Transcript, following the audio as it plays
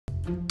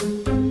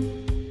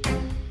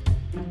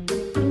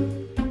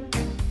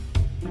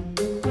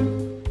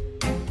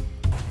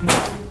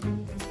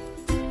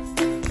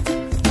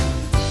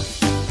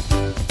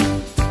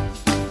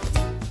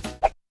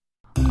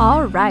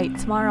Alright,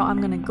 tomorrow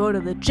I'm gonna go to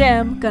the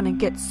gym, gonna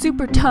get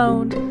super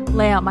toned,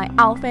 lay out my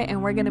outfit,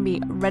 and we're gonna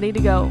be ready to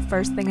go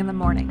first thing in the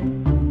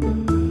morning.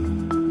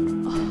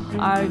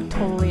 I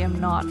totally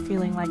am not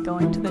feeling like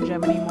going to the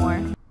gym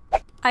anymore.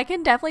 I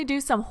can definitely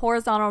do some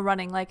horizontal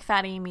running like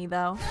Fat Amy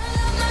though.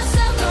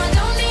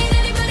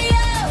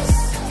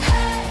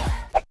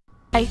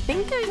 I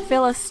think I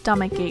feel a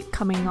stomach ache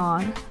coming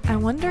on. I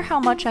wonder how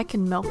much I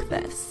can milk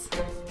this.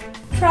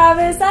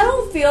 Travis, I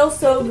don't feel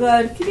so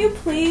good. Can you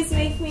please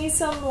make me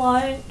some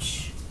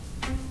lunch?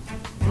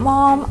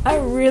 Mom, I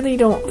really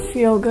don't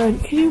feel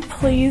good. Can you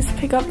please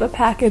pick up the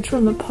package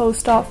from the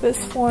post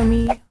office for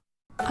me?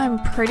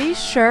 I'm pretty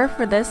sure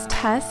for this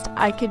test,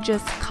 I could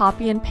just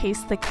copy and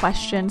paste the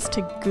questions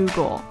to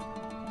Google.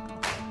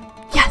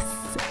 Yes,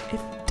 it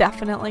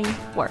definitely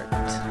worked.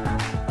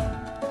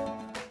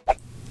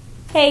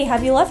 Hey,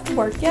 have you left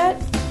work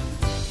yet?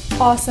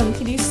 Awesome,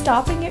 could you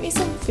stop and get me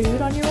some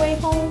food on your way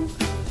home?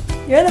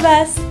 You're the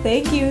best.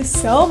 Thank you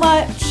so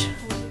much.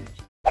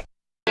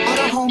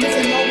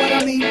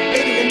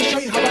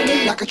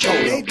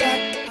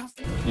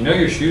 You know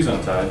your shoe's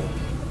untied.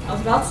 I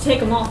was about to take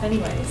them off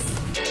anyways.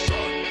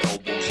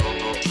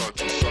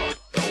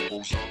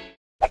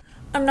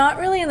 I'm not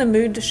really in the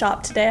mood to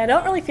shop today. I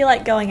don't really feel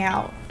like going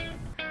out.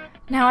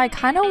 Now I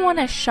kind of want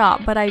to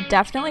shop, but I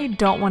definitely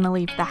don't want to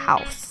leave the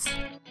house.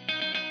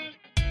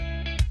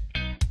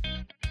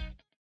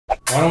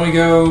 Why don't we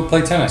go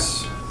play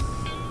tennis?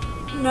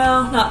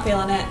 No, not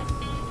feeling it.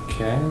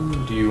 Okay,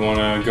 do you want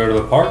to go to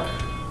the park?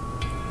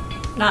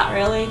 Not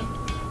really.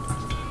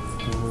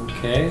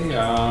 Okay,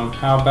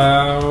 how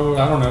about,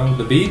 I don't know,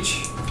 the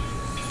beach?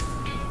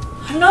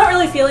 I'm not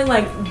really feeling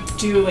like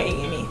doing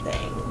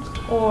anything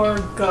or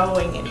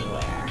going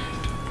anywhere.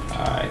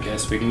 I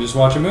guess we can just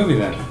watch a movie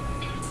then.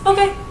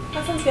 Okay,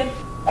 that sounds good.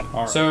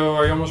 All right. So,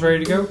 are you almost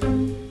ready to go?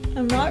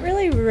 I'm not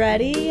really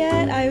ready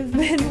yet. I've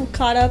been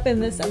caught up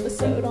in this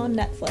episode on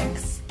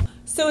Netflix.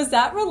 So is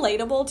that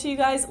relatable to you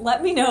guys?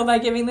 Let me know by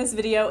giving this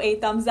video a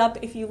thumbs up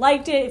if you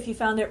liked it, if you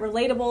found it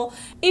relatable.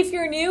 If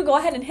you're new, go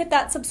ahead and hit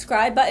that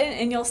subscribe button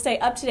and you'll stay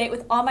up to date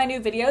with all my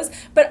new videos.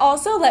 But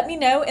also let me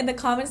know in the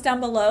comments down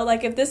below,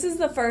 like if this is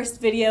the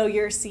first video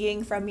you're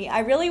seeing from me.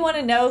 I really want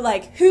to know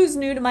like who's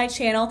new to my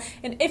channel,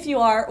 and if you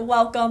are,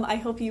 welcome. I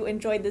hope you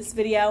enjoyed this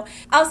video.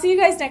 I'll see you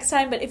guys next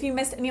time, but if you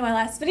missed any of my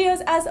last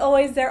videos, as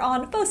always, they're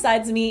on both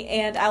sides of me,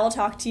 and I will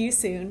talk to you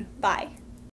soon. Bye.